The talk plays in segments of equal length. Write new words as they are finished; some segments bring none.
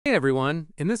Hey everyone,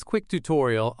 in this quick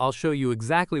tutorial, I'll show you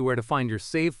exactly where to find your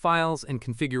save files and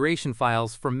configuration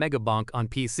files from Megabonk on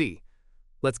PC.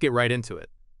 Let's get right into it.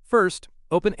 First,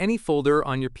 open any folder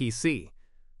on your PC.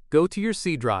 Go to your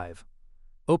C drive.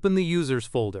 Open the Users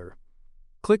folder.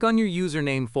 Click on your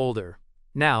username folder.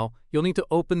 Now, you'll need to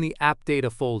open the App Data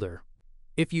folder.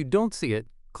 If you don't see it,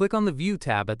 click on the View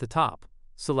tab at the top,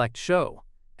 select Show,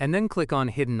 and then click on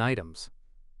Hidden Items.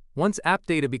 Once App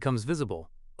Data becomes visible,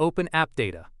 open App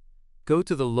Data. Go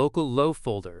to the local low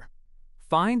folder.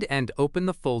 Find and open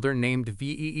the folder named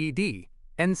VEED.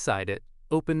 Inside it,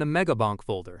 open the Megabonk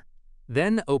folder.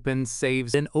 Then open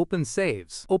Saves. Open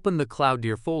the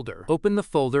CloudDeer folder. Open the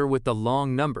folder with the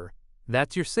long number.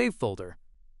 That's your save folder.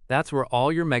 That's where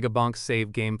all your Megabonk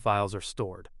save game files are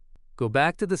stored. Go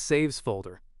back to the Saves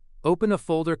folder. Open a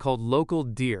folder called Local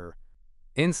Deer.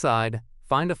 Inside,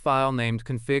 find a file named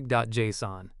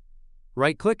config.json.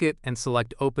 Right-click it and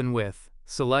select Open With.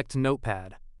 Select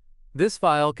Notepad. This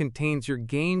file contains your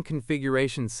game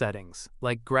configuration settings,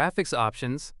 like graphics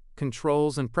options,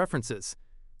 controls, and preferences.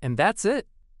 And that's it!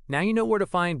 Now you know where to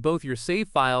find both your save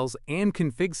files and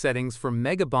config settings for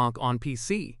Megabonk on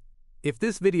PC. If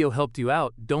this video helped you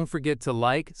out, don't forget to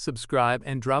like, subscribe,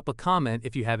 and drop a comment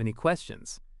if you have any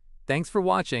questions. Thanks for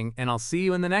watching, and I'll see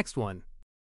you in the next one.